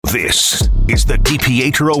This is the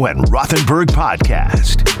DiPietro and Rothenberg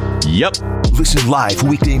podcast. Yep. Listen live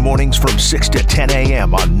weekday mornings from 6 to 10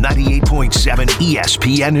 a.m. on 98.7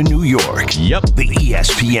 ESPN in New York. Yep. The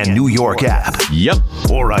ESPN New York app. Yep.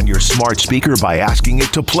 Or on your smart speaker by asking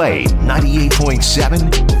it to play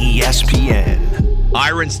 98.7 ESPN.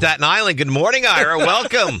 Ira in Staten Island. Good morning, Ira.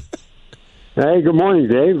 Welcome. Hey, good morning,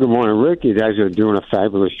 Dave. Good morning, Rick. You guys are doing a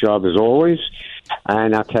fabulous job as always.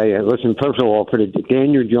 And I'll tell you, listen, first of all, for the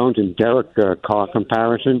Daniel Jones and Derek Carr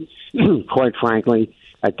comparison, quite frankly,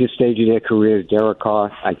 at this stage of their careers, Derek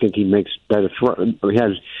Carr, I think he makes better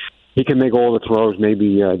throws. He can make all the throws.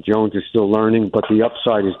 Maybe Jones is still learning, but the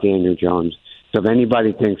upside is Daniel Jones. So if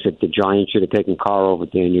anybody thinks that the Giants should have taken Carr over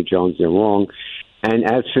Daniel Jones, they're wrong. And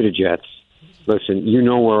as for the Jets, listen, you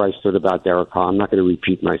know where I stood about Derek Carr. I'm not going to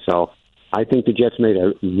repeat myself. I think the Jets made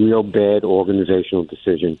a real bad organizational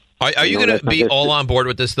decision. Are you going to be all on board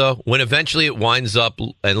with this, though? When eventually it winds up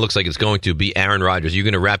and it looks like it's going to be Aaron Rodgers, are you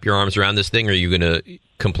going to wrap your arms around this thing, or are you going to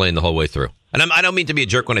complain the whole way through? And I don't mean to be a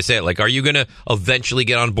jerk when I say it. Like, are you going to eventually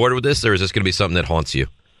get on board with this, or is this going to be something that haunts you?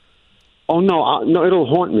 Oh, no, it'll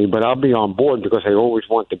haunt me, but I'll be on board because I always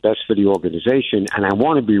want the best for the organization, and I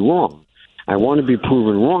want to be wrong. I want to be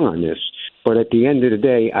proven wrong on this. But at the end of the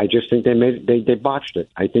day, I just think they botched it.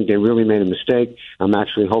 I think they really made a mistake. I'm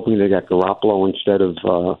actually hoping they got Garoppolo instead of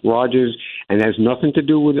Rodgers, and it has nothing to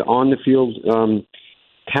do with on the field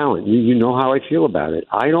talent. You know how I feel about it.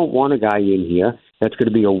 I don't want a guy in here that's going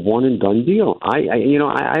to be a one and done deal. I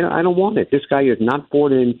don't want it. This guy is not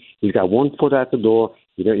bought in. He's got one foot out the door.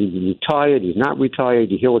 He's retired. He's not retired.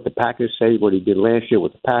 You hear what the Packers say, what he did last year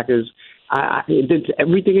with the Packers. He did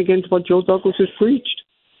everything against what Joe Douglas has preached.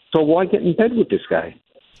 So why get in bed with this guy?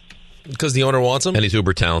 Because the owner wants him? And he's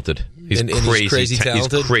uber talented. He's crazy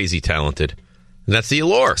talented? He's crazy talented. And that's the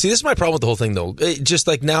allure. See, this is my problem with the whole thing, though. Just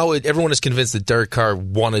like now, everyone is convinced that Derek Carr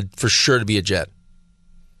wanted for sure to be a Jet.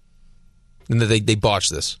 And that they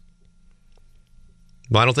botched this.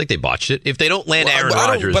 Well, I don't think they botched it. If they don't land Aaron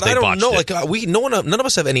Rodgers, they botched it. None of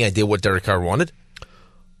us have any idea what Derek Carr wanted.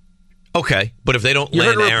 Okay, but if they don't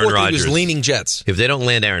land Aaron Rodgers, he was leaning Jets. If they don't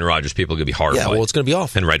land Aaron Rodgers, people are going to be horrified. Yeah, well, it's going to be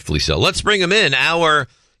awful. And rightfully so. Let's bring him in.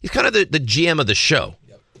 He's kind of the GM of the show.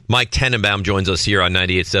 Yep. Mike Tenenbaum joins us here on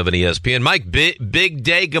 98.7 ESPN. Mike, big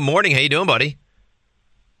day. Good morning. How you doing, buddy?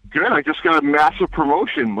 Good. I just got a massive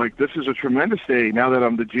promotion. Like, this is a tremendous day now that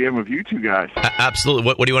I'm the GM of you two guys. Absolutely.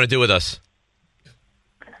 What do you want to do with us?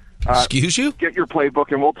 Excuse you? Get your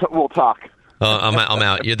playbook and we'll talk. I'm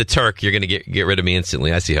out. You're the Turk. You're going to get rid of me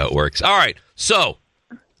instantly. I see how it works. All right. So,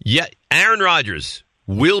 yeah, Aaron Rodgers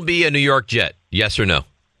will be a New York Jet. Yes or no?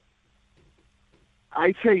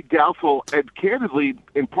 I'd say doubtful, and candidly,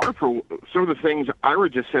 in part for some of the things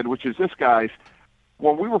Ira just said, which is this, guys,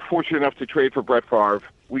 when we were fortunate enough to trade for Brett Favre,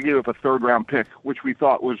 we gave up a third-round pick, which we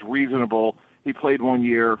thought was reasonable. He played 1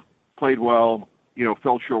 year, played well,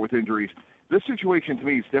 fell short with injuries. This situation to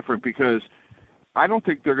me is different because I don't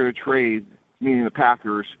think they're going to trade, meaning the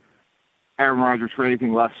Packers, Aaron Rodgers for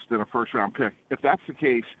anything less than a first-round pick. If that's the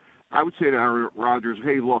case, I would say to Aaron Rodgers,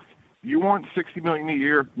 hey, look, you want $60 million a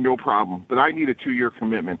year, no problem, but I need a 2-year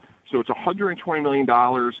commitment. So it's $120 million.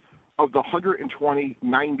 Of the $120,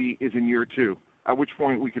 $90 is in year 2, at which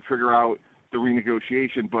point we could figure out the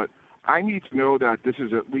renegotiation. But I need to know that this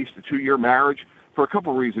is at least a 2-year marriage for a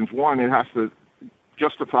couple of reasons. One, it has to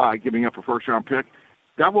justify giving up a first-round pick.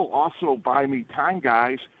 That will also buy me time,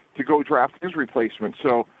 guys, to go draft his replacement.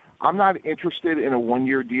 So I'm not interested in a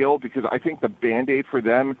 1-year deal because I think the Band-Aid for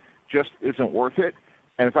them just isn't worth it.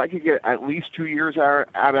 And if I could get at least 2 years out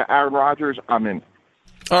of Aaron Rodgers, I'm in.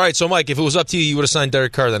 All right, so Mike, if it was up to you, you would have signed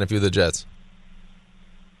Derek Carr then if you were the Jets.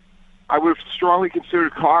 I would have strongly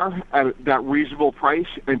considered Carr at that reasonable price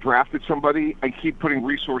and drafted somebody and keep putting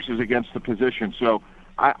resources against the position. So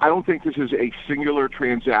I don't think this is a singular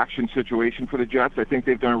transaction situation for the Jets. I think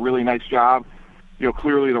they've done a really nice job.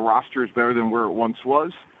 Clearly the roster is better than where it once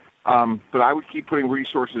was. But I would keep putting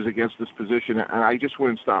resources against this position, and I just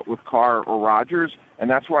wouldn't stop with Carr or Rodgers. And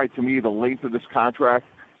that's why, to me, the length of this contract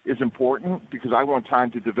is important because I want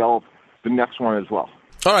time to develop the next one as well.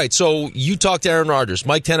 All right, so you talk to Aaron Rodgers.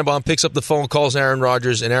 Mike Tenenbaum picks up the phone, calls Aaron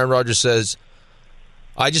Rodgers, and Aaron Rodgers says,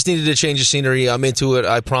 I just needed to change the scenery. I'm into it.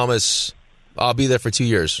 I promise I'll be there for 2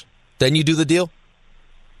 years. Then you do the deal?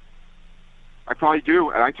 I probably do.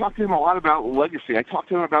 And I talked to him a lot about legacy. I talked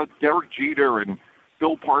to him about Derek Jeter and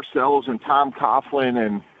Bill Parcells and Tom Coughlin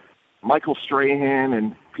and Michael Strahan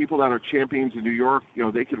and people that are champions in New York.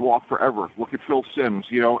 They could walk forever. Look at Phil Simms,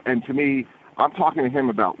 And to me, I'm talking to him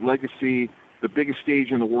about legacy, the biggest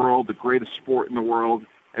stage in the world, the greatest sport in the world,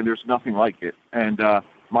 and there's nothing like it. And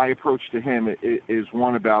my approach to him is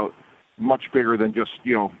one about much bigger than just,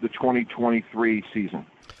 the 2023 season.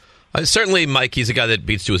 Certainly, Mike, he's a guy that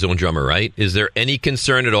beats to his own drummer, right? Is there any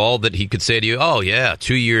concern at all that he could say to you, oh, yeah,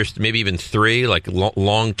 2 years, maybe even 3, like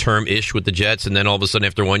long-term-ish with the Jets, and then all of a sudden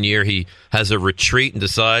after 1 year he has a retreat and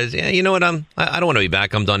decides, yeah, you know what, I don't want to be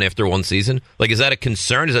back. I'm done after one season. Like, is that a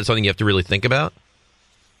concern? Is that something you have to really think about?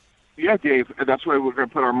 Yeah, Dave, and that's why we're going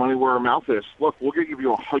to put our money where our mouth is. Look, we're going to give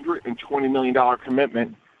you a $120 million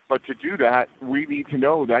commitment, but to do that, we need to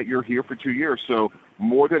know that you're here for 2 years. So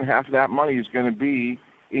more than half of that money is going to be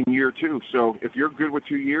in year 2. So if you're good with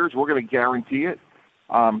 2 years, we're going to guarantee it.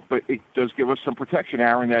 But it does give us some protection,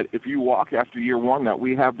 Aaron, that if you walk after year 1, that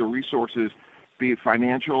we have the resources, be it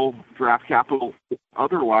financial, draft capital,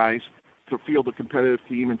 otherwise, to field a competitive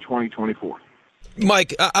team in 2024.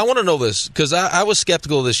 Mike, I want to know this because I was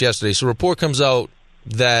skeptical of this yesterday. So a report comes out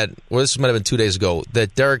that, well, this might have been 2 days ago,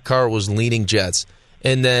 that Derek Carr was leaning Jets.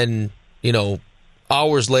 And then,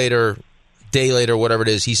 hours later, day later, whatever it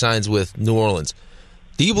is, he signs with New Orleans.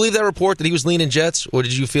 Do you believe that report that he was leaning Jets, or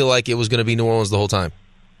did you feel like it was going to be New Orleans the whole time?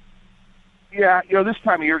 Yeah, this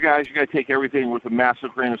time of year, guys, you got to take everything with a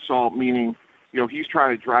massive grain of salt, meaning, he's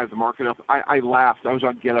trying to drive the market up. I laughed. I was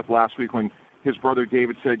on Get Up last week when his brother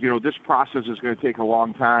David said, this process is going to take a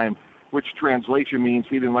long time, which translation means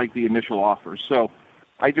he didn't like the initial offers. So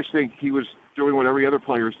I just think he was doing what every other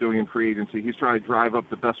player is doing in free agency. He's trying to drive up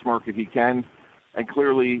the best market he can. And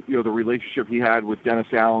clearly, the relationship he had with Dennis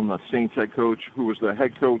Allen, the Saints head coach, who was the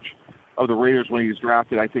head coach of the Raiders when he was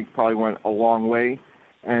drafted, I think probably went a long way.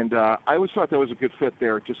 And I always thought that was a good fit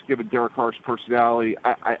there, just given Derek Carr's personality.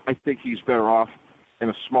 I think he's better off in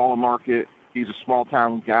a smaller market. He's a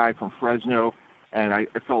small-town guy from Fresno, and I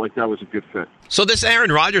felt like that was a good fit. So this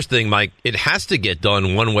Aaron Rodgers thing, Mike, it has to get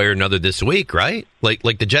done one way or another this week, right? Like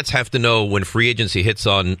the Jets have to know when free agency hits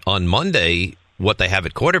on Monday what they have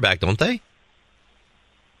at quarterback, don't they?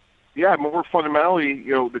 Yeah, more fundamentally,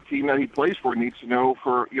 the team that he plays for needs to know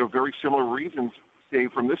for, very similar reasons,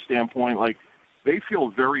 Dave, from this standpoint. Like, they feel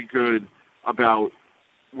very good about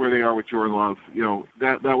where they are with Jordan Love.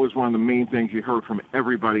 That was one of the main things you heard from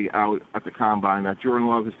everybody out at the Combine, that Jordan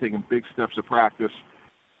Love has taken big steps of practice.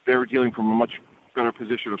 They're dealing from a much better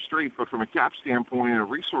position of strength, but from a cap standpoint and a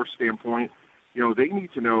resource standpoint, they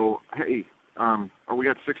need to know, hey, are we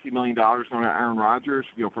at $60 million going to Aaron Rodgers,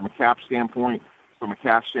 from a cap standpoint, from a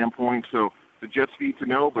cash standpoint. So the Jets need to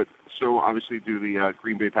know, but so obviously do the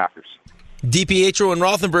Green Bay Packers. DiPietro and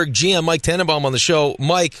Rothenberg, GM Mike Tannenbaum on the show.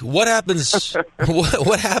 Mike, what happens?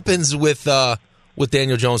 what happens with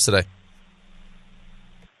Daniel Jones today?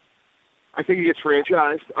 I think he gets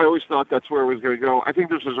franchised. I always thought that's where it was going to go. I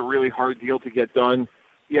think this is a really hard deal to get done.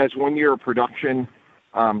 He has 1 year of production.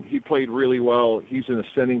 He played really well. He's an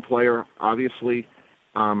ascending player, obviously.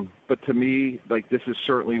 But to me, this is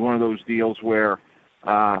certainly one of those deals where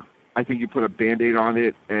I think you put a Band-Aid on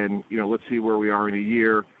it and, let's see where we are in a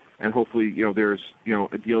year. And hopefully, there's,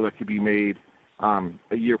 a deal that could be made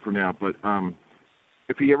a year from now. But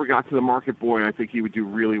if he ever got to the market, boy, I think he would do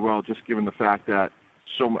really well, just given the fact that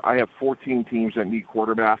I have 14 teams that need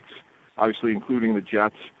quarterbacks, obviously including the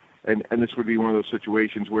Jets. And this would be one of those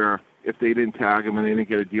situations where if they didn't tag him and they didn't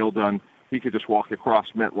get a deal done, he could just walk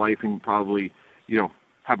across MetLife and probably,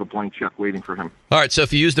 have a blank check waiting for him. All right, so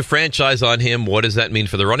if you use the franchise on him, what does that mean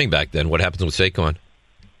for the running back then? What happens with Saquon?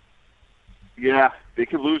 Yeah, they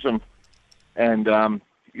could lose him. And,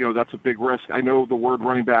 that's a big risk. I know the word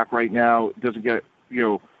running back right now doesn't get,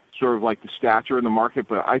 sort of like the stature in the market,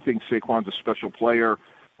 but I think Saquon's a special player,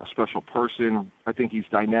 a special person. I think he's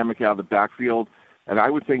dynamic out of the backfield. And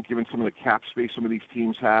I would think, given some of the cap space some of these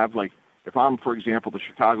teams have, like if I'm, for example, the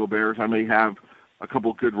Chicago Bears, I may have a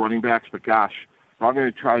couple good running backs, but gosh, if I'm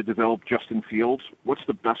going to try to develop Justin Fields, what's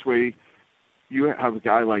the best way? You have a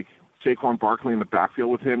guy like Saquon Barkley in the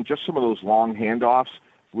backfield with him. Just some of those long handoffs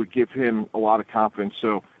would give him a lot of confidence.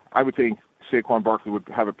 So I would think Saquon Barkley would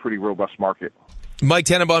have a pretty robust market. Mike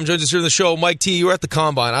Tannenbaum joins us here on the show. Mike T, you were at the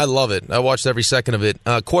Combine. I love it. I watched every second of it.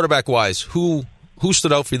 Quarterback-wise, who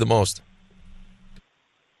stood out for you the most?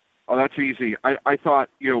 Oh, that's easy. I thought,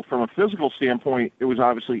 from a physical standpoint, it was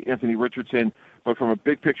obviously Anthony Richardson. But from a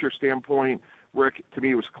big-picture standpoint, Rick, to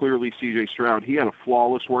me, it was clearly C.J. Stroud. He had a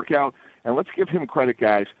flawless workout. And let's give him credit,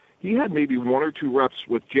 guys. He had maybe 1 or 2 reps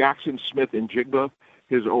with Jackson Smith and Jigba,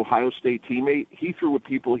 his Ohio State teammate. He threw with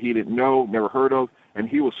people he didn't know, never heard of, and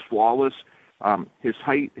he was flawless. His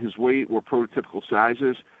height, his weight were prototypical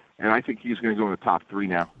sizes, and I think he's going to go in the top 3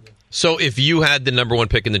 now. So if you had the number 1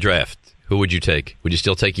 pick in the draft, who would you take? Would you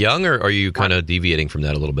still take Young, or are you kind of deviating from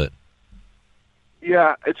that a little bit?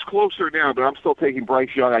 Yeah, it's closer now, but I'm still taking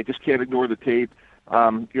Bryce Young. I just can't ignore the tape.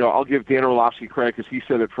 I'll give Dan Orlovsky credit because he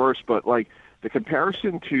said it first, but the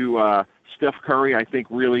comparison to Steph Curry, I think,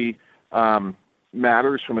 really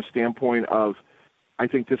matters from a standpoint of, I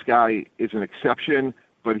think this guy is an exception,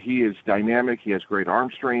 but he is dynamic. He has great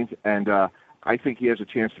arm strength, and I think he has a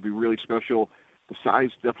chance to be really special. The size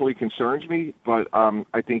definitely concerns me, but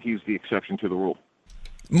I think he's the exception to the rule.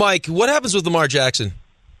 Mike, what happens with Lamar Jackson?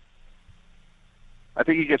 I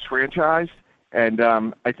think he gets franchised, and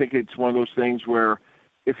I think it's one of those things where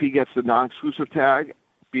if he gets the non-exclusive tag,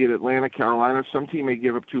 be it Atlanta, Carolina, some team may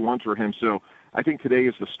give up 2-1 for him. So I think today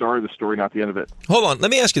is the start of the story, not the end of it. Hold on. Let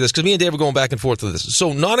me ask you this, because me and Dave are going back and forth with this.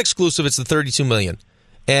 So non-exclusive, it's the $32 million,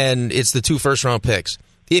 and it's the 2 first-round picks.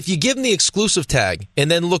 If you give him the exclusive tag and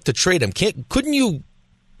then look to trade him, couldn't you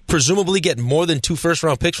presumably get more than 2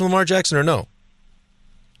 first-round picks from Lamar Jackson, or no?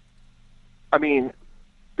 I mean,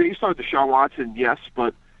 based on Deshaun Watson, yes,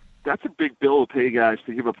 but that's a big bill to pay guys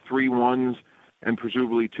to give up 3 1s and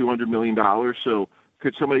presumably $200 million. So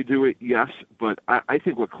could somebody do it? Yes, but I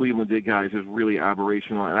think what Cleveland did, guys, is really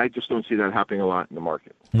aberrational, and I just don't see that happening a lot in the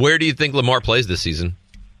market. Where do you think Lamar plays this season?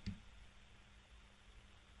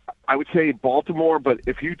 I would say Baltimore, but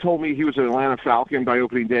if you told me he was an Atlanta Falcon by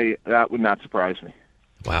opening day, that would not surprise me.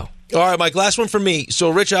 Wow. All right, Mike, last one from me. So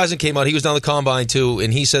Rich Eisen came out. He was down the Combine, too,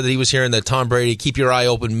 and he said that he was hearing that Tom Brady, keep your eye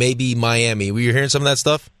open, maybe Miami. Were you hearing some of that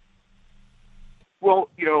stuff? Well,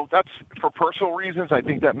 that's for personal reasons. I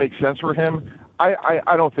think that makes sense for him.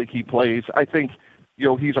 I don't think he plays. I think,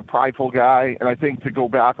 he's a prideful guy, and I think to go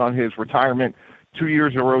back on his retirement 2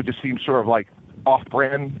 years in a row just seems sort of like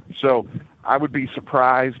off-brand. So I would be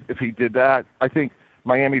surprised if he did that. I think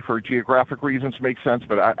Miami, for geographic reasons, makes sense,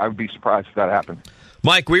 but I would be surprised if that happened.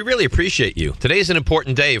 Mike, we really appreciate you. Today's an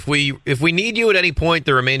important day. If we need you at any point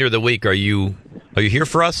the remainder of the week, are you here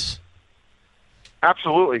for us?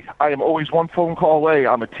 Absolutely. I am always one phone call away.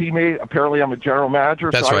 I'm a teammate. Apparently, I'm a general manager,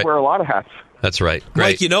 That's so right. I wear a lot of hats. That's right.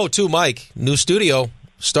 Great. Mike, Mike, new studio,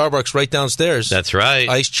 Starbucks right downstairs. That's right.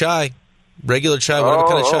 Iced chai, regular chai, whatever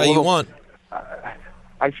kind of chai you want.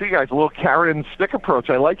 I see, guys, a little carrot and stick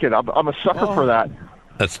approach. I like it. I'm a sucker for that.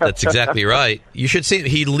 That's exactly right. You should see it.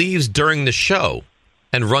 He leaves during the show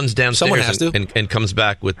and runs downstairs and comes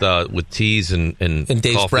back with teas and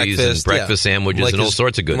Dave's coffees and breakfast sandwiches like and all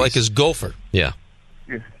sorts of goodies. Like his gopher. Yeah.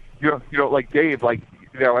 Like Dave, as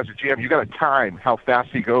a GM, you got to time how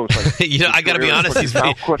fast he goes. Like, I got to be honest,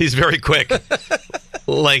 he's very quick.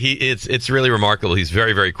 It's really remarkable. He's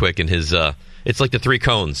very, very quick in his. It's like the 3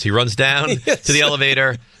 cones. He runs down to the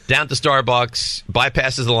elevator, down to Starbucks,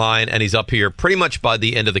 bypasses the line, and he's up here pretty much by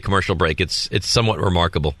the end of the commercial break. It's somewhat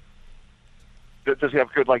remarkable. Does he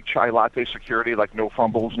have good chai latte security? Like no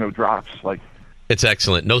fumbles, no drops, It's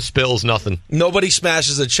excellent. No spills, nothing. Nobody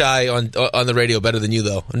smashes a chai on the radio better than you,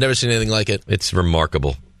 though. I've never seen anything like it. It's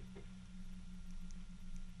remarkable.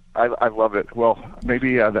 I love it. Well,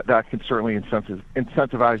 maybe that can certainly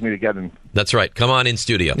incentivize me to get in. That's right. Come on in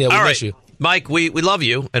studio. Yeah, All miss you. Mike, we love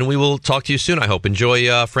you, and we will talk to you soon, I hope.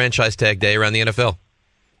 Enjoy franchise tag day around the NFL.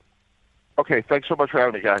 Okay, thanks so much for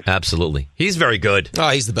having me, guys. Absolutely. He's very good. Oh,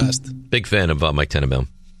 he's the best. Big fan of Mike Tenenbaum.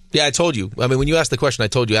 Yeah, I told you. I mean, when you asked the question, I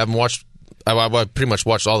told you I haven't watched. I pretty much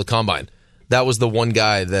watched all the Combine. That was the one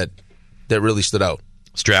guy that really stood out.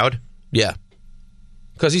 Stroud? Yeah.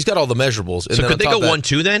 Because he's got all the measurables. And so then could they go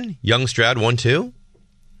 1-2 then? Young Stroud 1-2?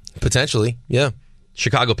 Potentially, yeah.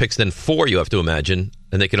 Chicago picks then 4, you have to imagine,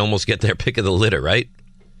 and they can almost get their pick of the litter, right?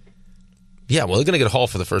 Yeah, well, they're going to get Hall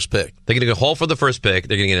for the first pick. They're going to get Hall for the first pick.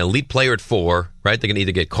 They're going to get an elite player at 4, right? They're going to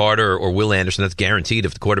either get Carter or Will Anderson. That's guaranteed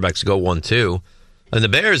if the quarterbacks go 1-2. And the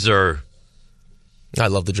Bears are... I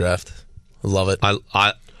love the draft. I love it.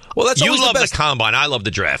 Well, that's you love the Combine. I love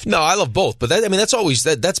the draft. No, I love both. But that's always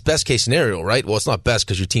that's best case scenario, right? Well, it's not best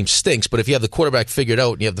because your team stinks. But if you have the quarterback figured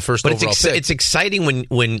out and you have the first overall pick, it's exciting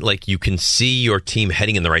when you can see your team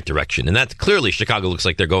heading in the right direction, and that's clearly Chicago looks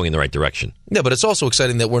like they're going in the right direction. Yeah, but it's also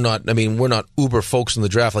exciting that we're not uber folks in the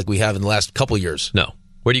draft like we have in the last couple of years. No,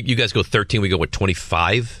 where do you guys go? 13? We go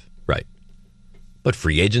 25, right? But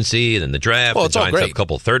free agency and then the draft. Well, it's all great. Have a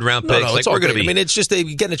couple third-round picks. No, it's all great. I mean, it's just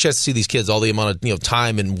getting a chance to see these kids, all the amount of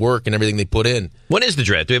time and work and everything they put in. When is the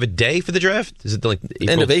draft? Do we have a day for the draft? Is it like April?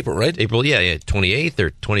 End of April, right? April, yeah, 28th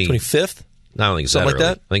or 25th? No, I don't think it's something that like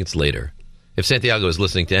early. that. I think it's later. If Santiago is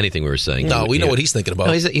listening to anything we were saying, no, we know what he's thinking about.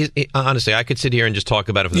 No, he's honestly, I could sit here and just talk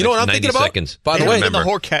about it for the next 90 seconds. By the way, the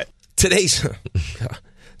Horcat. Today's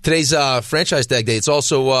franchise tag day. It's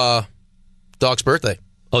also Doc's birthday.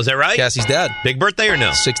 Oh, is that right? Cassie's dad. Big birthday or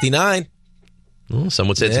no? 69. Well, some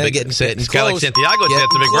would say it's a big. Getting It's kind of like Santiago would say getting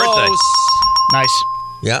it's a big birthday. Nice.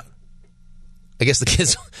 Yeah. I guess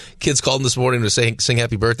the kids called him this morning to sing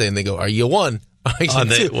happy birthday, and they go, "Are you 1? Are you 2?"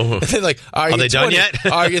 And they're like, "Are you they 20? done yet?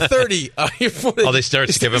 Are you 30? Are you 40?" Oh, they start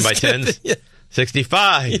skipping by tens. Yeah.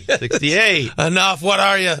 65, 68. Enough. What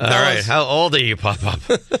are you? All right. How old are you, Pop-Up?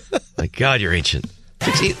 My God, you're ancient.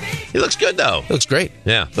 He looks good, though. He looks great.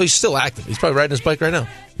 Yeah. But he's still active. He's probably riding his bike right now.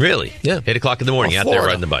 Really? Yeah. 8 o'clock in the morning, out there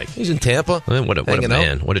riding the bike. He's in Tampa. What a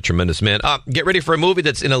man. What a tremendous man. Get ready for a movie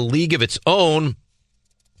that's in a league of its own.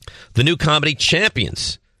 The new comedy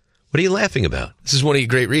Champions. What are you laughing about? This is one of your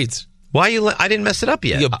great reads. Why are you? I didn't mess it up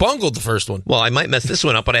yet. You bungled the first one. Well, I might mess this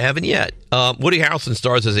one up, but I haven't yet. Woody Harrelson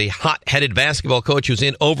stars as a hot-headed basketball coach who's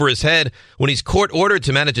in over his head when he's court-ordered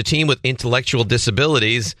to manage a team with intellectual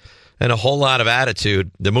disabilities and a whole lot of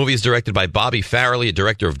attitude. The movie is directed by Bobby Farrelly, a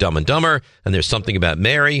director of Dumb and Dumber, and There's Something About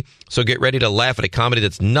Mary. So get ready to laugh at a comedy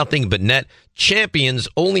that's nothing but net. Champions,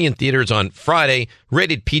 only in theaters on Friday.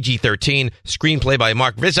 Rated PG-13. Screenplay by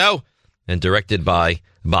Mark Rizzo and directed by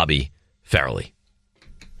Bobby Farrelly.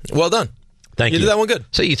 Well done. Thank you. You did that one good.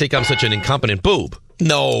 So you think I'm such an incompetent boob?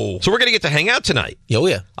 No. So we're going to get to hang out tonight. Oh,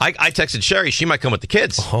 yeah. I texted Sherry. She might come with the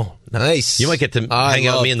kids. Oh, nice. You might get to hang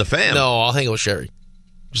out with me and the fam. No, I'll hang out with Sherry.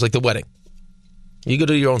 Just like the wedding. You go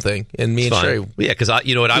do your own thing, and me and Sherry. Yeah, because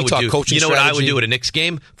you know what I would do. You know what I would do at a Knicks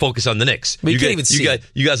game? Focus on the Knicks. But you can't even see.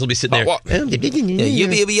 You guys will be sitting there. Yeah,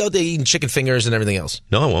 you'll be out there eating chicken fingers and everything else.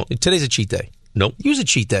 No, I won't. Today's a cheat day. Nope. Use a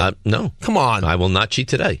cheat day. No. Come on. I will not cheat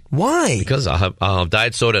today. Why? Because I'll have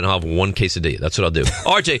diet soda and I'll have one quesadilla. That's what I'll do.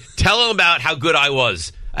 RJ, tell them about how good I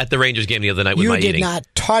was at the Rangers game the other night with my eating. You did not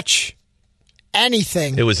touch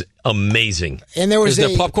anything. It was amazing. And there was Is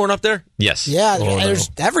there popcorn up there? Yes. Yeah, there's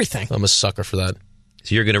everything. I'm a sucker for that.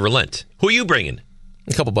 So you're going to relent. Who are you bringing?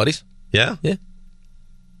 A couple buddies. Yeah? Yeah.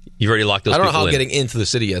 You've already locked those people in. I don't know how getting into the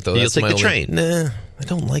city yet, though. You'll take the train. Nah, I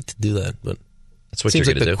don't like to do that, but that's what seems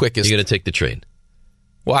you're like going to the do. Quickest. You're going to take the train.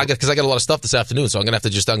 Well, because I got a lot of stuff this afternoon, so I'm going to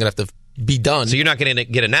have to be done. So you're not going to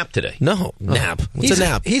get a nap today? No, nap. What's a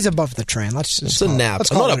nap? He's above the train. It's a nap.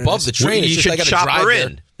 I'm not above the train. You should chop her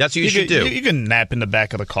in. That's what you should do. You can nap in the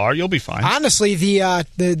back of the car. You'll be fine. Honestly,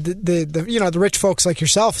 the rich folks like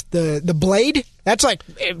yourself, the Blade, that's like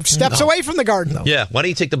steps away from the garden. Though. Yeah. Why don't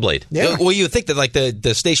you take the Blade? Yeah. Well, you would think that like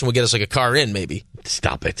the station would get us like a car in, maybe.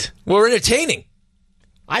 Stop it. We're entertaining.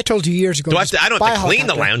 I told you years ago. I don't have to clean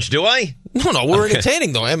the lounge, do I? No, we're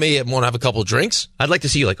entertaining, though. I may want to have a couple of drinks. I'd like to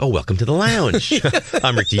see you like, welcome to the lounge.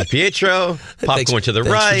 I'm Rick DiPietro. Popcorn to the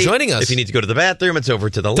right. Thanks for joining us. If you need to go to the bathroom, it's over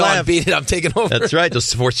to the Don left. Beat it, I'm taking over. That's right.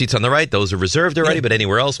 Those 4 seats on the right, those are reserved already, but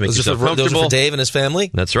anywhere else, make yourself comfortable. Those are for Dave and his family.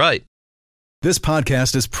 That's right. This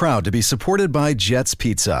podcast is proud to be supported by Jets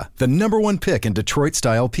Pizza, the #1 pick in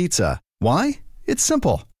Detroit-style pizza. Why? It's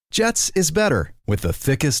simple. Jets is better. With the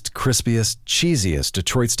thickest, crispiest, cheesiest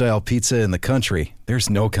Detroit-style pizza in the country, there's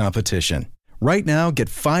no competition. Right now, get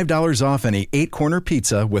 $5 off any 8-corner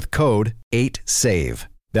pizza with code 8SAVE.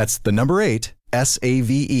 That's the number 8,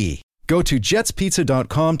 S-A-V-E. Go to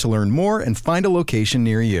jetspizza.com to learn more and find a location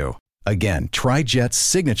near you. Again, try Jet's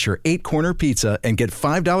signature 8-corner pizza and get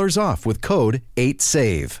 $5 off with code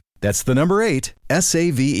 8SAVE. That's the number 8,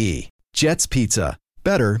 S-A-V-E. Jet's Pizza.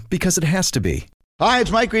 Better because it has to be. Hi,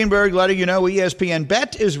 it's Mike Greenberg letting you know ESPN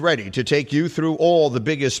Bet is ready to take you through all the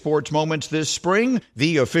biggest sports moments this spring.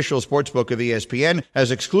 The official sportsbook of ESPN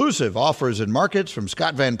has exclusive offers and markets from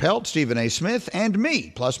Scott Van Pelt, Stephen A. Smith, and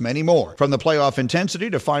me, plus many more. From the playoff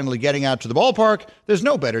intensity to finally getting out to the ballpark, there's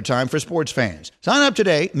no better time for sports fans. Sign up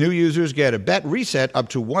today. New users get a bet reset up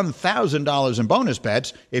to $1,000 in bonus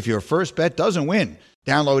bets if your first bet doesn't win.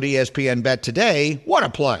 Download ESPN Bet today. What a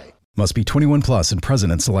play. Must be 21 plus and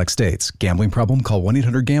present in select states. Gambling problem? Call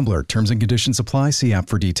 1-800-GAMBLER. Terms and conditions apply. See app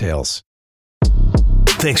for details.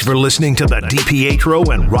 Thanks for listening to the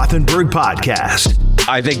DiPietro and Rothenberg podcast.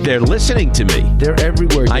 I think they're listening to me. They're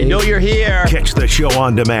everywhere, Dave. I know you're here. Catch the show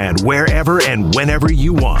on demand wherever and whenever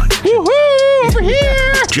you want. Woohoo! Over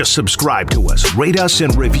here! Just subscribe to us, rate us,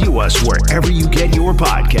 and review us wherever you get your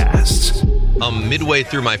podcasts. I'm midway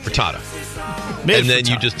through my frittata. And then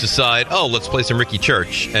you just decide, let's play some Ricky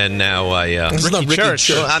Church. And now It's not Ricky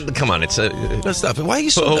Church. Come on, it's no, stop. Why are you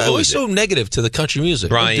so negative to the country music?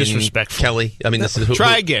 Brian disrespectful. Kelly. I mean, this is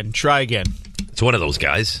Try again. It's one of those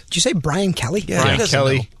guys. Did you say Brian Kelly? Yeah, Brian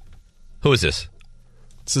Kelly. know. Who is this?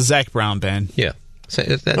 It's the Zach Brown band. Yeah.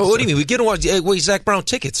 What do you mean? We get Zach Brown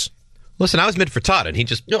tickets. Listen, I was mid frittata, and he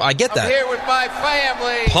just I get that. I'm here with my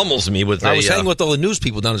family. Pummels me with I was hanging with all the news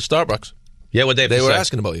people down at Starbucks. Yeah, what they were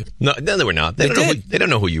asking about you. No, they were not. They don't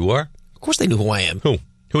know who you are. Of course they knew who I am. Who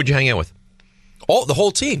would you hang out with? The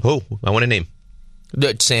whole team. Who? I want a name.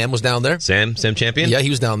 Sam was down there. Sam Champion? Yeah, he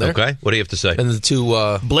was down there. Okay. What do you have to say? And the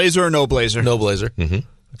two... Blazer or no blazer? No blazer. Mm-hmm.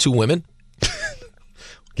 2 women.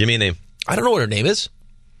 Give me a name. I don't know what her name is.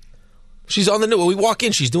 She's on the news. When we walk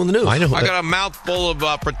in, she's doing the news. I know. I got a mouthful of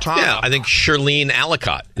Pratana. Yeah, I think Shirlene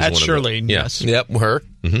Allicott. That's one of Shirlene, them. yes. Yep, her.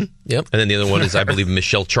 Mm-hmm. Yep. And then the other one is, I believe,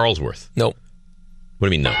 Michelle Charlesworth. Nope. What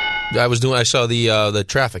do you mean, no? I saw the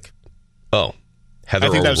traffic. Oh. Heather I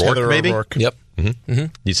think that was O'Rourke, Heather maybe? O'Rourke. Yep. Mm-hmm.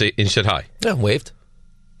 Mm-hmm. You said hi. Yeah, waved.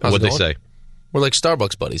 How's What'd it they going? say? We're like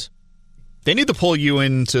Starbucks buddies. They need to pull you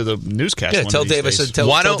into the newscast. Yeah, one tell of these Dave I days. said,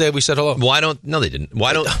 tell Dave we said hello. Why don't... No, they didn't.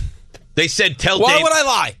 Why don't... They said, tell Why Dave... would I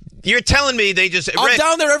lie? You're telling me they just... I'm Rick,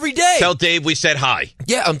 down there every day. Tell Dave we said hi.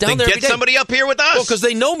 Yeah, I'm down there every day. Get somebody up here with us. Well, because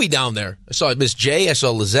they know me down there. I saw Miss J. I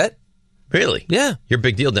saw Lizette. Really? Yeah. You're a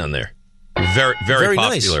big deal down there. You're very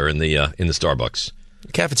nice. popular in the Starbucks.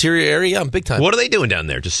 Cafeteria area, I'm big time. What are they doing down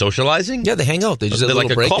there? Just socializing? Yeah, they hang out. They just They're have a like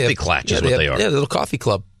little a break. coffee clatch is what they are. Yeah, a little coffee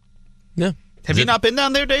club. Yeah. Have you not been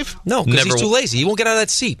down there, Dave? No, because Never- he's too lazy. He won't get out of that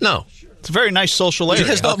seat. No. It's a very nice social area. He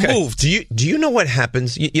has not moved. Do you know what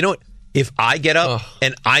happens? You know what? If I get up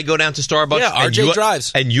and I go down to Starbucks, Yeah, and RJ you,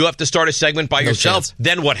 drives. and you have to start a segment by yourself, chance.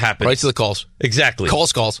 then what happens? Right to the calls. Exactly.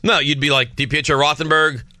 Calls. No, you'd be like DiPietro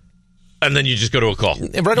Rothenberg, and then you just go to a call.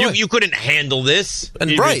 And right away. You couldn't handle this.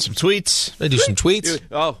 And You right. read some tweets. They do some tweets.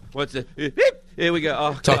 Oh, what's it? Here we go.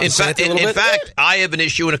 Oh. Talk In to Santa fact, a little bit. I have an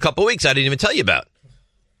issue in a couple of weeks I didn't even tell you about.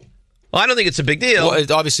 Well, I don't think it's a big deal. Well,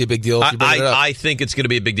 it's obviously a big deal if you bring it up. I think it's going to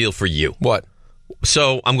be a big deal for you. What?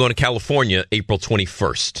 So I'm going to California April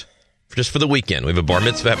 21st, just for the weekend. We have a bar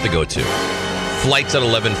mitzvah I have to go to. Flight's at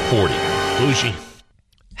 11:40. Bougie.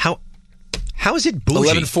 How is it bougie?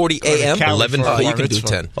 11:40 a.m. 11:40. Oh, you can do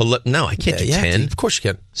 10. No, I can't do Yeah, 10. of course you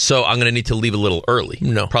can. So I'm going to need to leave a little early.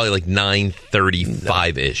 No. Probably like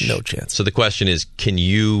 9:35-ish. No chance. So the question is, can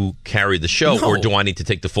you carry the show, No. or do I need to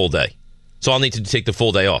take the full day? So I'll need to take the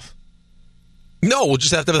full day off. No, we'll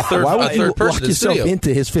just have to have a third, Why would you third person lock in the yourself studio.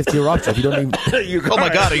 into his 50-year option if you don't even... Oh, my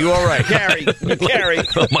God, are you all right? Carry.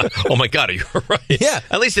 Oh my God, are you all right? Yeah.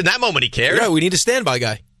 At least in that moment he cared. Yeah, we need a standby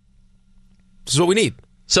guy. This is what we need.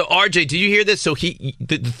 So, RJ, did you hear this? So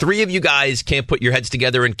the three of you guys can't put your heads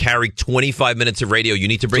together and carry 25 minutes of radio. You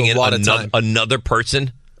need to bring It's in a lot of time. another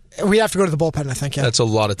person. We have to go to the bullpen, I think, yeah. That's a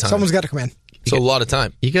lot of time. Someone's got to come in. It's a lot of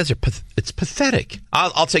time. You guys are it's pathetic.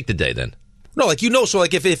 I'll take the day then. No, like, so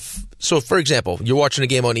like so for example, you're watching a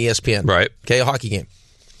game on ESPN. Right. Okay, a hockey game.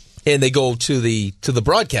 And they go to the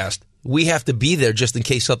broadcast. We have to be there just in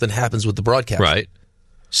case something happens with the broadcast. Right.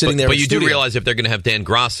 Sitting there But in you studio. do realize if they're going to have Dan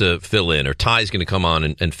Grassa fill in or Ty's going to come on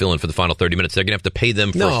and fill in for the final 30 minutes, they're going to have to pay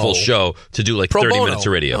them for a full show to do like Pro 30 bono. minutes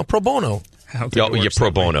of radio. No, pro bono. You're pro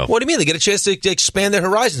bono. What do you mean? They get a chance to expand their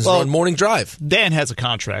horizons on morning drive. Dan has a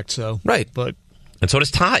contract, so... Right. But And so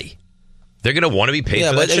does Ty. They're going to want to be paid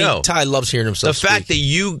for but that show. Ty loves hearing The himself fact that speak.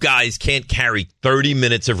 you guys can't carry 30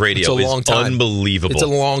 minutes of radio It's a long is time. unbelievable. It's a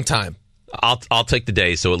long time. I'll take the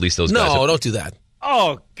day, so at least those guys. No, don't do that.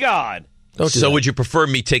 Oh, God. Don't do So that. would you prefer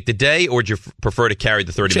me take the day, or would you prefer to carry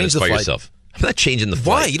the 30 Change minutes the by flight. yourself? I'm not changing the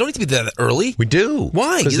Why? flight. You don't need to be there that early. We do.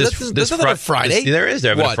 Why? 'Cause There's nothing on Friday. There is.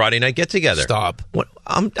 They're having a What? Friday night get together. Stop. What?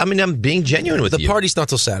 I'm being genuine with The you. party's not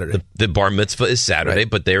till Saturday. The bar mitzvah is Saturday,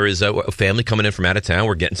 but there is a family coming in from out of town.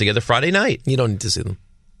 We're getting together Friday night. You don't need to see them.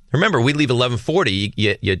 Remember, we leave 11:40.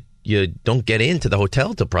 You don't get into the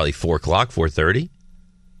hotel till probably 4:00, 4:30.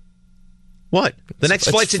 What? The next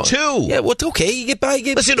It's flight's at fun. 2. Yeah, well, it's okay. You get by. You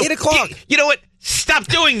get Listen, 8 o'clock. You know what? Stop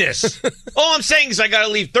doing this. All I'm saying is I got to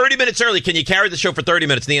leave 30 minutes early. Can you carry the show for 30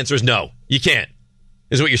 minutes? And the answer is no. You can't.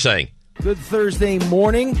 Is what you're saying. Good Thursday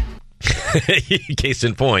morning. Case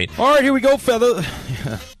in point. All right, here we go, fella.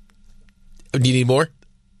 Do you need more?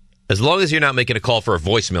 As long as you're not making a call for a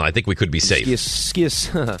voicemail, I think we could be safe. Skis.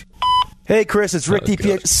 Hey, Chris, it's Rick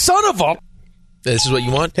DiPietro. Son of a... This is what you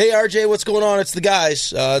want? Hey, RJ, what's going on? It's the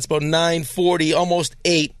guys. It's about 9:40, almost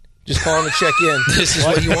 8. Just calling to check in. This is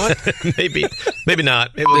what you want? Maybe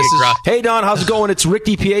not. Maybe we'll get Gross. Hey, Don, how's it going? It's Rick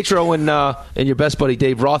DiPietro and your best buddy,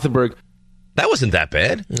 Dave Rothenberg. That wasn't that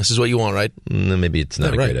bad. This is what you want, right? No, maybe it's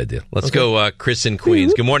not a right. great idea. Let's go, Chris in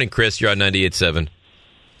Queens. Good morning, Chris. You're on 98.7.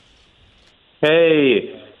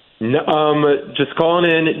 Hey, just calling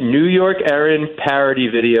in. New York Erin parody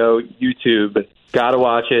video, YouTube. Gotta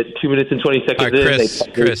watch it. 2 minutes and 20 seconds All right,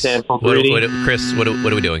 in. Chris, what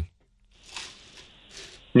are we doing?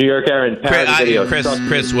 New York Erin parody video.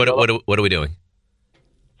 Chris, what are we doing?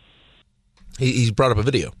 He brought up a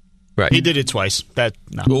video. Right. He did it twice. Well,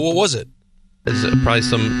 what was it? Is it probably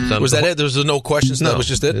some. Was that it? There was no questions? No, That was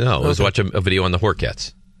just it? No, it was Okay. watch a video on the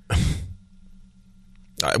Horcats.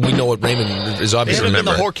 We know what Raymond is obviously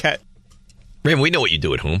Remember. The Horcat. Raymond, we know what you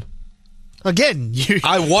do at home. Again,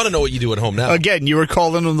 I want to know what you do at home now. Again, you were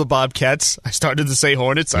calling them the Bobcats. I started to say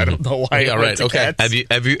Hornets. I don't know why. Yeah, I went to Cats. Have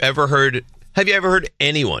you ever heard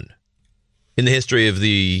anyone in the history of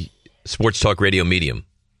the sports talk radio medium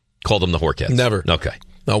called them the Horcats? Never. Okay.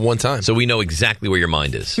 Not one time. So we know exactly where your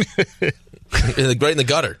mind is. Right in the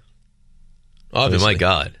gutter. Obviously. Oh, my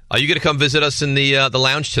God. Are you going to come visit us in the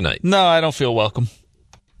lounge tonight? No, I don't feel welcome.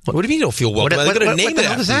 What do you mean you don't feel welcome? What They're going to name what the it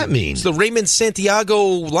hell does after that you. mean? It's the Raymond Santiago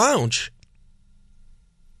Lounge.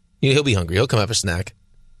 He'll be hungry. He'll come have a snack.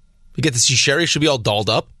 You get to see Sherry. She'll be all dolled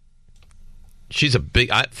up. She's a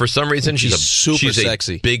big. For some reason, she's super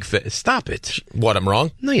sexy. Big. Stop it. What? I'm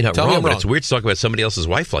wrong? No, you're not Tell me wrong. I'm But wrong. it's weird to talk about somebody else's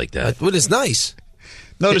wife like that. But it's nice.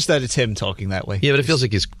 Notice that it's him talking that way. Yeah, but it feels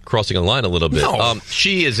like he's crossing a line a little bit. No.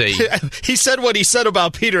 She is a. He said what he said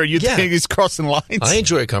about Peter. You think he's crossing lines? I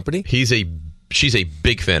enjoy her company. She's a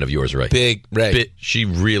big fan of yours, Ray. Big Ray. She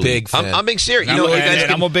really. Big fan. I'm being serious. You I'm know, a- you guys and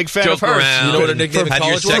can I'm a big fan joke of hers. around, You know what her nickname in have your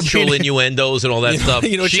college was? sexual innuendos and all that stuff.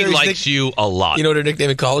 you know what She Sherry's likes you a lot. You know what her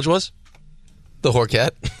nickname in college was? The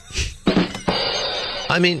Horcat.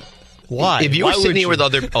 I mean, Why? if you Why were sitting would here with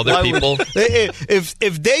other Why would- people,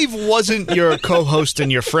 if Dave wasn't your co-host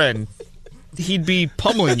and your friend, he'd be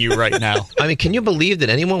pummeling you right now. I mean, can you believe that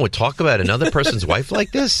anyone would talk about another person's wife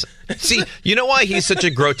like this? See, you know why he's such a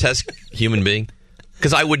grotesque human being?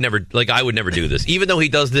 Because I would never do this. Even though he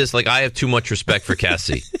does this, I have too much respect for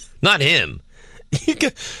Cassie. Not him.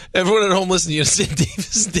 Everyone at home listening, you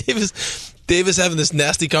know, Davis having this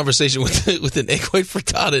nasty conversation with an egg white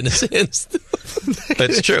frittata in his hands.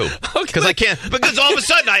 That's true. Because I can't. Because all of a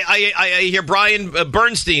sudden I hear Brian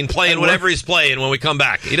Bernstein playing whatever he's playing when we come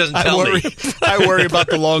back. He doesn't tell me. I worry about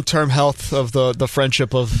the long-term health of the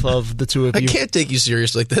friendship of the two of you. I can't take you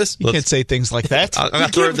serious like this. You can't say things like that. I'm going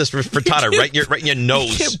to throw this frittata right in your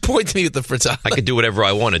nose. You can't point to me with the frittata. I can do whatever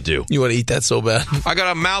I want to do. You want to eat that so bad. I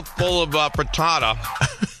got a mouthful of frittata.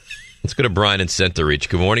 Let's go to Brian in Center Reach.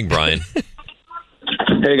 Good morning, Brian.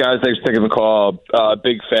 Hey guys, thanks for taking the call.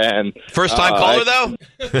 Big fan. First time caller though?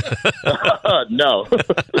 No.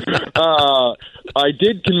 I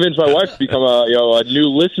did convince my wife to become a new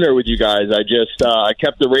listener with you guys. I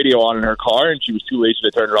kept the radio on in her car, and she was too lazy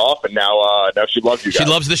to turn it off, and now she loves you guys. She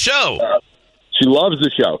loves the show. She loves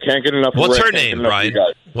the show. Can't get enough. What's of her Rick, name, can't get enough of Brian? you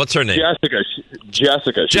guys. What's her name?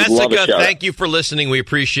 Jessica. She'd love a Jessica, shout-out. thank you for listening. We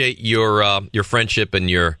appreciate your friendship and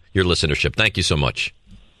your listenership. Thank you so much.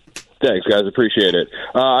 Thanks, guys. Appreciate it.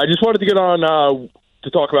 I just wanted to get on to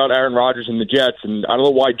talk about Aaron Rodgers and the Jets, and I don't know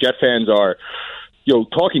why Jet fans are,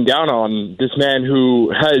 talking down on this man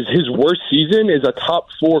who has his worst season is a top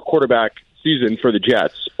 4 quarterback season for the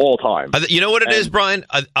Jets all time. You know what it is, Brian?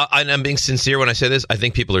 I'm being sincere when I say this. I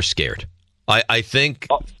think people are scared. I think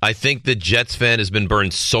the Jets fan has been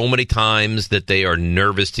burned so many times that they are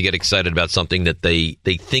nervous to get excited about something that they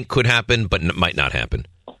think could happen but might not happen.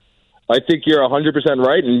 I think you're 100%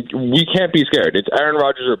 right, and we can't be scared. It's Aaron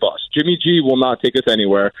Rodgers or bust. Jimmy G will not take us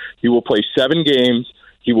anywhere. He will play 7 games.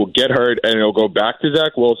 He will get hurt, and it'll go back to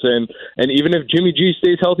Zach Wilson. And even if Jimmy G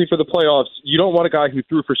stays healthy for the playoffs, you don't want a guy who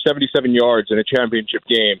threw for 77 yards in a championship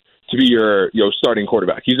game to be your starting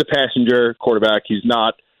quarterback. He's a passenger quarterback. He's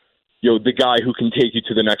not the guy who can take you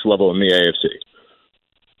to the next level in the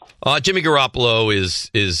AFC. Jimmy Garoppolo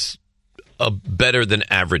is a better than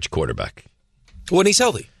average quarterback when he's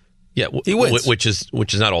healthy. Yeah, he wins, which is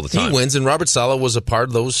not all the time. He wins, and Robert Saleh was a part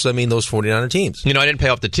of those 49er teams. I didn't pay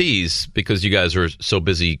off the tees because you guys were so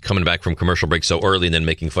busy coming back from commercial break so early and then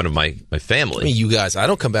making fun of my family. I mean, you guys, I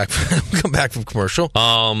don't come back from commercial.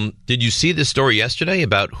 Did you see this story yesterday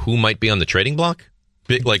about who might be on the trading block?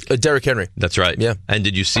 Derrick Henry. That's right. Yeah. And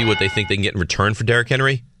did you see what they think they can get in return for Derrick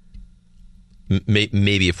Henry?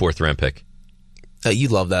 Maybe a 4th round pick. You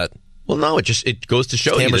love that. Well, no, it goes to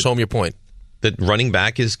show you hammers home your point that running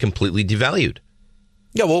back is completely devalued.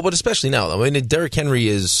 Yeah, well, but especially now. I mean, Derrick Henry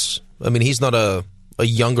is. I mean, he's not a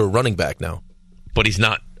younger running back now. But he's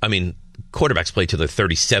not. I mean, quarterbacks play till they're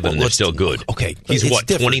 37 and they're still good. Okay, he's what,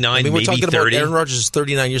 different. 29, I mean, we're maybe talking 30. about Aaron Rodgers is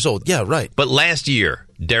 39 years old. Yeah, right. But last year,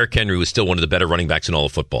 Derrick Henry was still one of the better running backs in all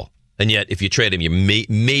of football. And yet, if you trade him,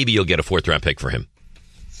 maybe you'll get a 4th round pick for him.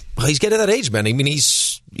 Well, he's getting that age, man. I mean,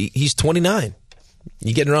 he's 29.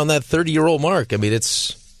 You getting around that 30-year-old mark. I mean,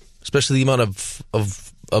 it's especially the amount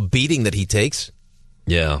of a beating that he takes.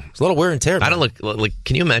 Yeah, it's a lot of wear and tear. Man. I don't look like.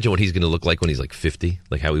 Can you imagine what he's going to look like when he's like 50?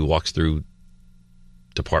 Like how he walks through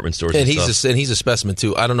department stores and stuff. He's a specimen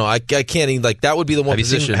too. I don't know. I can't even, that would be the one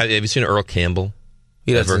position. Have you seen Earl Campbell?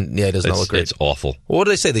 He doesn't. Yeah, he does not look great. It's awful. Well, what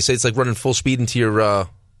do they say? They say it's like running full speed into your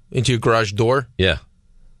garage door. Yeah.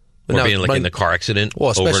 Or being in the car accident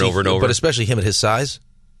over and over and over. But especially him at his size.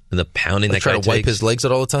 And the pounding that guy trying to wipe his legs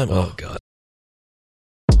out all the time. Oh, God.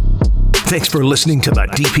 Thanks for listening to the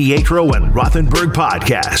DiPietro and Rothenberg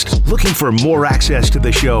podcast. Looking for more access to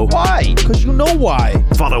the show? Why? Because you know why.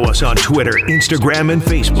 Follow us on Twitter, Instagram, and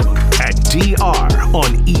Facebook at DR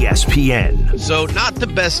on ESPN. So, not the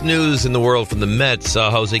best news in the world from the Mets.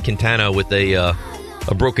 Jose Quintana with a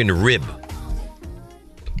broken rib.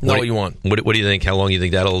 Not what you want. What do you think? How long do you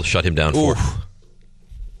think that'll shut him down for?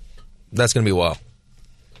 That's going to be a while.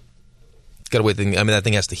 Got to wait. That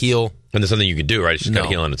thing has to heal. And there's something you can do, right? It's just got to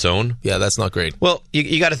heal on its own. Yeah, that's not great. Well,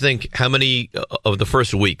 you got to think how many of the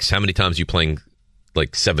first weeks, how many times you playing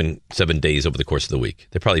like seven days over the course of the week?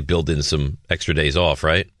 They probably build in some extra days off,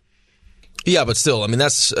 right? Yeah, but still,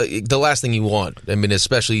 that's the last thing you want.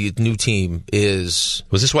 Especially a new team is...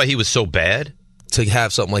 Was this why he was so bad? To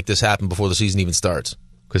have something like this happen before the season even starts.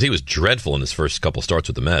 Because he was dreadful in his first couple starts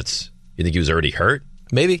with the Mets. You think he was already hurt?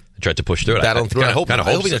 Maybe. They tried to push through it. Battling through it. I hope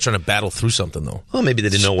he's not trying to battle through something, though. Well, maybe they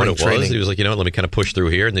didn't know what it was. He was like, let me kind of push through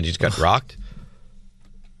here, and then he just got rocked.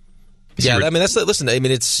 Yeah,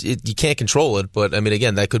 you can't control it, but,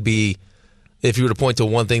 again, that could be, if you were to point to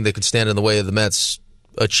one thing that could stand in the way of the Mets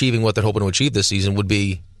achieving what they're hoping to achieve this season would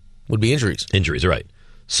be injuries. Injuries, right.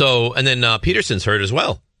 So, and then Peterson's hurt as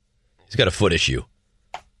well. He's got a foot issue.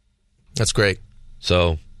 That's great.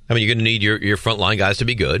 So, you're going to need your frontline guys to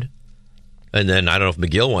be good. And then, I don't know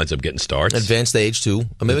if McGill winds up getting starts. Advanced age, too.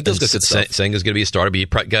 McGill's got good stuff. Senga's going to be a starter, but you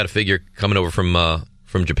got to figure coming over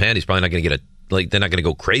from Japan, he's probably not going to get they're not going to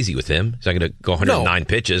go crazy with him. He's not going to go 109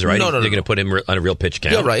 pitches, right? No. They're going to put him on a real pitch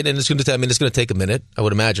count. Yeah, right. And it's going to take a minute, I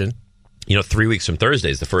would imagine. 3 weeks from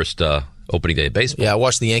Thursday is the first opening day of baseball. Yeah, I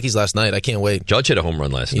watched the Yankees last night. I can't wait. Judge hit a home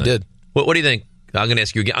run last night. He did. What do you think? I'm going to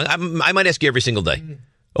ask you again. I might ask you every single day.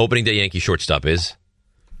 Opening day Yankee shortstop is?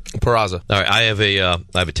 Peraza. All right, I have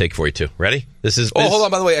a take for you, too. Ready? Hold on.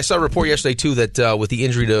 By the way, I saw a report yesterday, too, that with the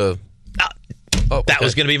injury to... That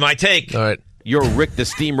was going to be my take. All right. You're Rick the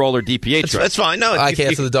Steamroller DPH. That's fine. No,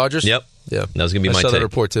 IKF for the Dodgers? Yep. Yeah. That was going to be my take. I saw that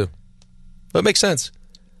report, too. But it makes sense.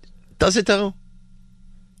 Does it, though?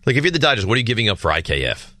 Like, if you're the Dodgers, what are you giving up for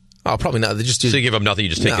IKF? Oh, probably not. So you give up nothing, you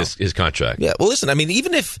just take his contract. Yeah. Well, listen,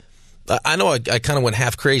 even if... I know I kind of went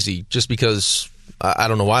half crazy just because... I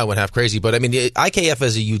don't know why I went half crazy, but the IKF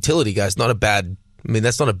as a utility guy is not a bad...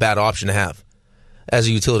 that's not a bad option to have as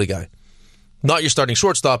a utility guy. Not your starting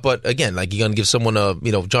shortstop, but again, you're going to give someone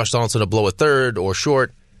Josh Donaldson a blow at third or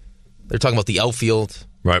short. They're talking about the outfield.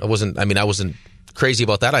 Right. I wasn't crazy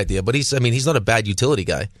about that idea, but he's not a bad utility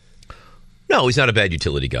guy. No, he's not a bad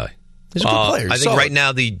utility guy. He's a good player. I think right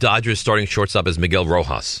now the Dodgers starting shortstop is Miguel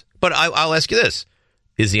Rojas. But I'll ask you this.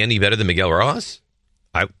 Is he any better than Miguel Rojas?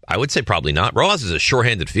 I would say probably not. Rojas is a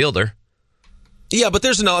sure-handed fielder. Yeah, but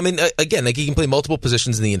there's again, he can play multiple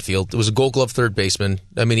positions in the infield. It was a Gold Glove third baseman.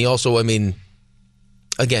 He also,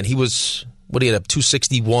 again, he was, he had up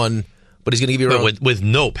 261, but he's going to give you around... with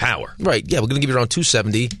no power. Right, yeah, we're going to give you around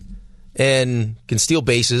 270, and can steal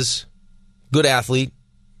bases, good athlete.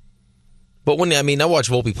 But when, I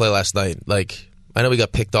watched Volpe play last night. I know he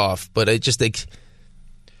got picked off, but I just think...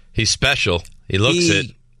 He's special. He looks it.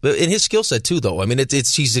 In his skill set, too, though.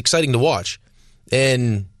 He's exciting to watch.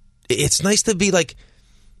 And it's nice to be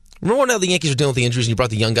remember when the Yankees were dealing with the injuries and you brought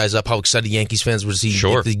the young guys up, how excited Yankees fans were to see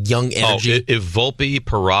the young energy? If Volpe,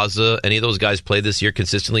 Peraza, any of those guys play this year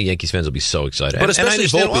consistently, Yankees fans will be so excited. But especially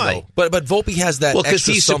Volpe, though. But Volpe has that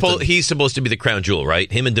extra something. He's supposed to be the crown jewel,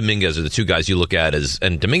 right? Him and Dominguez are the two guys you look at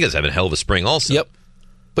and Dominguez having a hell of a spring also. Yep.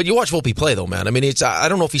 But you watch Volpe play, though, man. I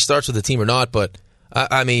don't know if he starts with the team or not, but,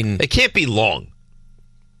 It can't be long.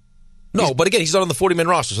 No, but again, he's not on the 40-man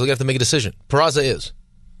roster, so they have to make a decision. Peraza is.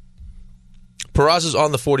 Peraza's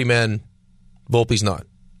on the 40-man. Volpe's not.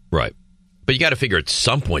 Right. But you got to figure at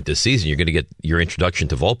some point this season you're going to get your introduction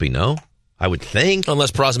to Volpe, no? I would think.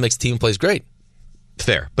 Unless Peraza makes the team and plays great.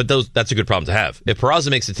 Fair. But that's a good problem to have. If Peraza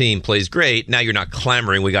makes the team, plays great, now you're not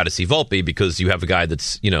clamoring, we got to see Volpe because you have a guy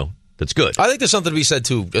that's, that's good. I think there's something to be said,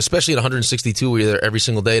 too, especially at 162 where you're there every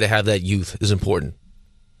single day, to have that youth is important.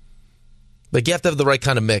 You have to have the right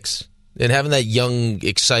kind of mix. And having that young,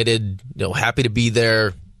 excited, happy to be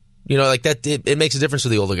there, that it makes a difference for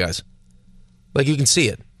the older guys. You can see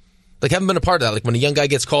it. Haven't been a part of that. When a young guy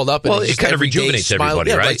gets called up, and it kind of rejuvenates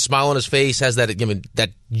everybody, right? Smile on his face, has that that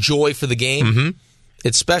joy for the game. Mm-hmm.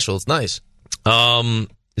 It's special. It's nice.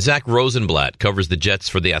 Zach Rosenblatt covers the Jets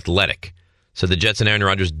for The Athletic. So the Jets and Aaron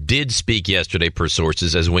Rodgers did speak yesterday, per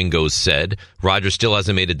sources, as Wingos said. Rodgers still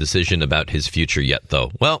hasn't made a decision about his future yet,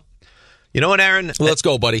 though. Well, you know what, Aaron? Well, let's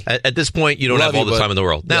go, buddy. At this point, you don't have all the time in the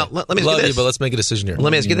world. Now, let me ask you this. But let's make a decision here. Let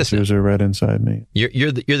me ask you this. Tears are red inside me.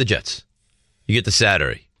 You're the Jets. You get the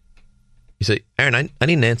Saturday. You say, Aaron, I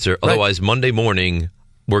need an answer. Right. Otherwise, Monday morning,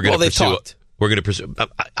 we're going to pursue. Talked. We're going to pursue.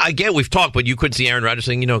 I get we've talked, but you couldn't see Aaron Rodgers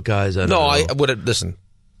saying, guys, I don't know. I would listen,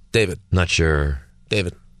 David. Not sure,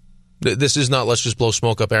 David. This is not. Let's just blow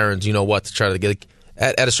smoke up Aaron's. You know what? To try to get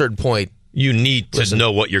at a certain point. You need to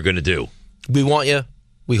know what you're going to do. We want you.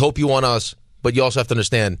 We hope you want us. But you also have to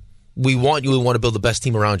understand, we want you. We want to build the best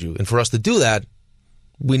team around you. And for us to do that,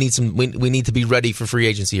 we need to be ready for free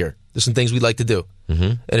agency here. There's some things we'd like to do. Mm-hmm.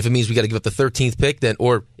 And if it means we got to give up the 13th pick, then,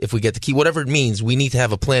 or if we get the key, whatever it means, we need to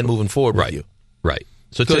have a plan moving forward with you. Right.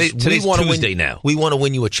 So today's Tuesday now. We want to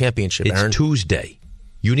win you a championship, It's Aaron. Tuesday.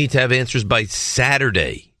 You need to have answers by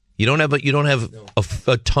Saturday. You don't have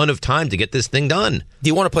a ton of time to get this thing done. Do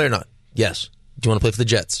you want to play or not? Yes. Do you want to play for the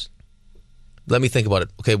Jets? Let me think about it.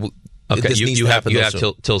 Okay. This needs you to have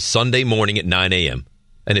happen till Sunday morning at 9 a.m.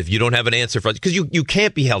 And if you don't have an answer for, because you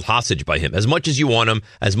can't be held hostage by him as much as you want him,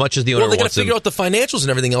 as much as the owner Well, they got wants to him. figure out the financials and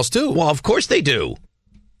everything else too. Well, of course they do.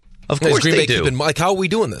 Of course Green they Bay do. keeping, like, how are we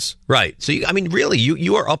doing this? Right. So, really,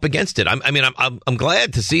 you are up against it. I'm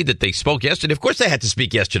glad to see that they spoke yesterday. Of course they had to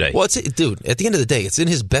speak yesterday. Well, dude, at the end of the day, it's in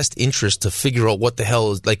his best interest to figure out what the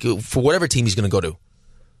hell is, like, for whatever team he's going to go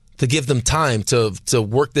to give them time to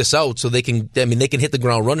work this out so they can hit the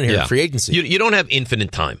ground running here in free agency. You don't have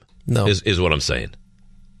infinite time. No. Is what I'm saying.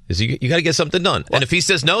 You got to get something done. And if he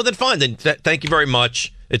says no, then fine. Then thank you very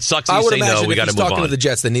much. It sucks that you say no. We got to move on. Talking to the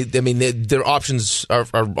Jets, their options are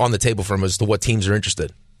on the table for him as to what teams are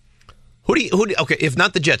interested. Okay, if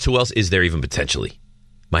not the Jets, who else is there even potentially?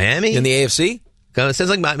 Miami in the AFC. It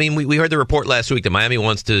sounds like we heard the report last week that Miami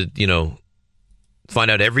wants to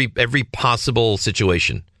find out every possible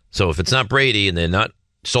situation. So if it's not Brady and they're not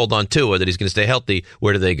sold on Tua that he's going to stay healthy,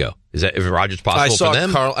 where do they go? Is that if Rodgers possible for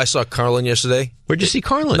them? I saw Carlin yesterday. Where'd you see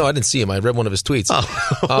Carlin? No, I didn't see him. I read one of his tweets.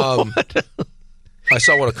 Oh. I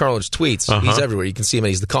saw one of Carlin's tweets. Uh-huh. He's everywhere. You can see him.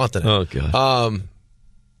 He's the continent. Oh, God.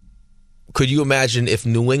 Could you imagine if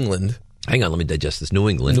New England... Hang on, let me digest this. New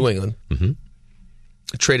England. Mm-hmm.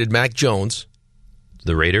 Traded Mac Jones.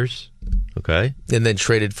 The Raiders. Okay. And then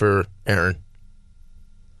traded for Aaron.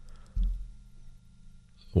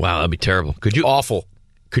 Wow, that'd be terrible. Awful.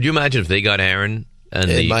 Could you imagine if they got Aaron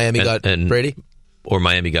and Miami got Brady? Or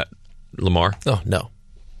Miami got Lamar? Oh, no.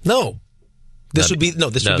 This would be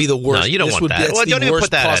the worst. No, you don't want that. Well, don't even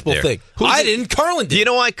put that possible out there. thing. I didn't. Carlin did. Do you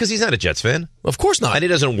know why? Because he's not a Jets fan. Of course not. And he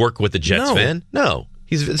doesn't work with the Jets fan. No.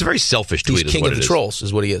 It's a very selfish tweet. He's king of the trolls,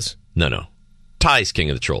 is what he is. No. Ty's king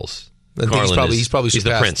of the trolls. He's probably he's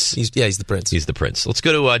the prince. He's the prince. He's the prince. Let's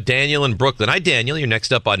go to Daniel in Brooklyn. Hi, Daniel. You're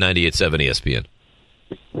next up on 98.7 ESPN.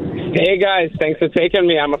 Hey, guys. Thanks for taking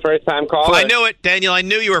me. I'm a first-time caller. I knew it, Daniel. I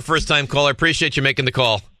knew you were a first-time caller. I appreciate you making the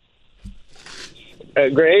call.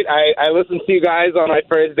 Great. I listened to you guys on my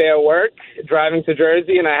first day of work, driving to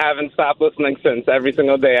Jersey, and I haven't stopped listening since. Every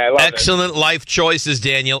single day. I love it. Excellent life choices,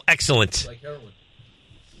 Daniel. Excellent.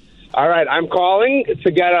 All right. I'm calling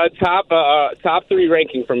to get a top 3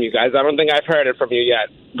 ranking from you guys. I don't think I've heard it from you yet.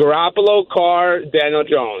 Garoppolo, Carr, Daniel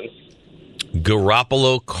Jones.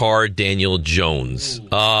 Garoppolo, Carr, Daniel Jones.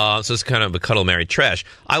 So it's kind of a cuddle, marry, trash.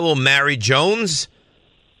 I will marry Jones.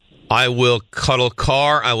 I will cuddle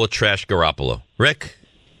Carr. I will trash Garoppolo. Rick?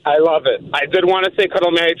 I love it. I did want to say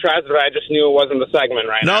cuddle, marry, trash, but I just knew it wasn't the segment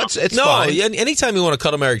right now. No, it's fine. Anytime you want to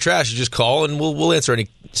cuddle, marry, trash, you just call and we'll answer any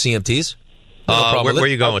CMTs. No where are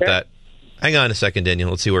you going with that? Hang on a second, Daniel.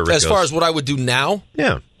 Let's see where Rick goes. As far as what I would do now?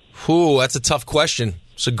 Yeah. Ooh, that's a tough question.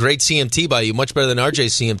 It's a great CMT by you. Much better than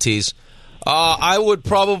RJ's CMTs. I would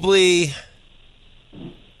probably...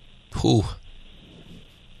 I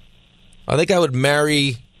think I would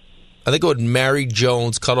marry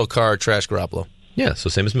Jones, cuddle Carr, trash Garoppolo. Yeah, so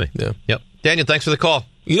same as me. Yeah. Yep. Daniel, thanks for the call.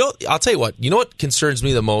 I'll tell you what. You know what concerns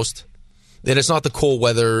me the most? And it's not the cold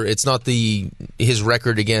weather. It's not his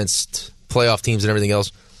record against playoff teams and everything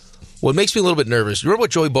else. What makes me a little bit nervous, you remember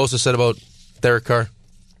what Joey Bosa said about Derek Carr?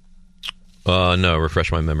 No,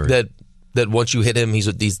 refresh my memory. That once you hit him,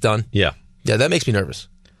 he's done? Yeah. Yeah, that makes me nervous.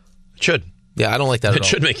 It should. Yeah, I don't like that at all. It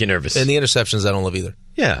should make you nervous. And the interceptions, I don't love either.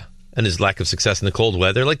 Yeah. And his lack of success in the cold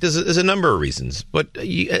weather. Like, there's a number of reasons. But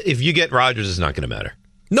if you get Rodgers, it's not going to matter.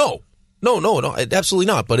 No, absolutely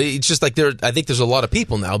not. But it's just like I think there's a lot of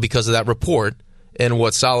people now, because of that report and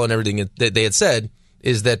what Saleh and everything that they had said,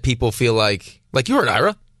 is that people feel like you heard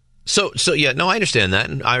Ira. So yeah, no, I understand that.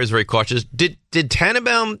 And Ira's very cautious. Did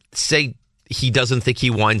Tannenbaum say he doesn't think he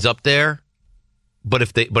winds up there? But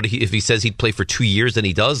if he says he'd play for 2 years, then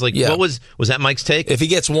he does. Like, yeah. What was that Mike's take? If he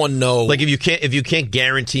gets one, no. Like, if you can't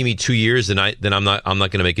guarantee me 2 years, then I'm not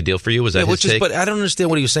going to make a deal for you. Was that his take? But I don't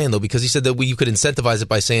understand what he was saying though, because he said that you could incentivize it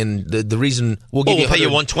by saying the reason we'll pay you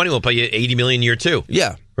 $120, we'll pay you $80 million year 2.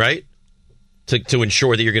 Yeah, right. To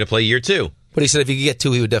ensure that you're going to play year 2. But he said if he could get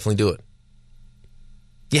 2, he would definitely do it.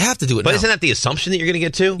 You have to do it. But now. Isn't that the assumption that you're going to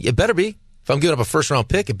get 2? It better be. If I'm giving up a first-round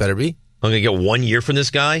pick, it better be. I'm going to get 1 year from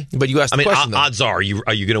this guy? But you asked the question, though. Odds are you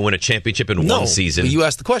going to win a championship in one season? But you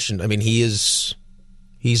asked the question. I mean, he is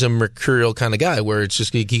He's a mercurial kind of guy where it's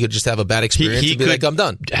just he could just have a bad experience and be like, I'm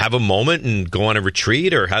done. Have a moment and go on a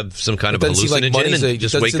retreat or have some kind of hallucinogen and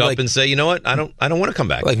just wake up and say, you know what, I don't want to come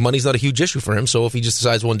back. Like money's not a huge issue for him, so if he just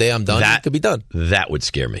decides one day I'm done, it could be done. That would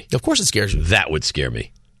scare me. Of course it scares you. That would scare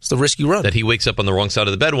me. It's the risk you run. That he wakes up on the wrong side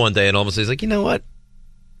of the bed one day and almost says, like, you know what,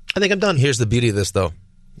 I think I'm done. Here's the beauty of this, though.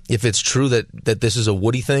 If it's true that this is a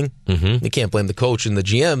Woody thing, you can't blame the coach and the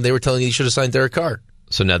GM. They were telling you he should have signed Derek Carr.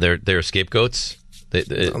 So now they're scapegoats? They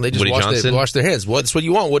just Woody wash their hands. That's what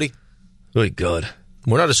you want, Woody. Really good.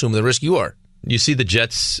 We're not assuming the risk you are. You see the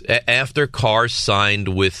Jets, after Carr signed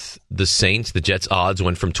with the Saints, the Jets' odds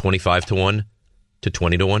went from 25-1 to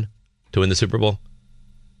 20-1 to win the Super Bowl.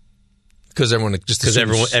 Because everyone thinks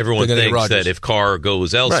that if Carr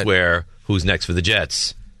goes elsewhere, who's next for the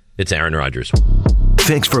Jets? It's Aaron Rodgers.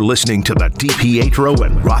 Thanks for listening to the DiPietro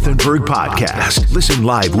and Rothenberg podcast. Listen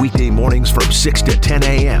live weekday mornings from 6 to 10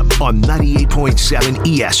 a.m. on 98.7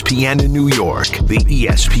 ESPN in New York, the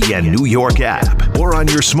ESPN New York app, or on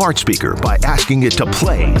your smart speaker by asking it to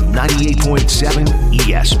play 98.7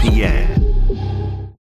 ESPN.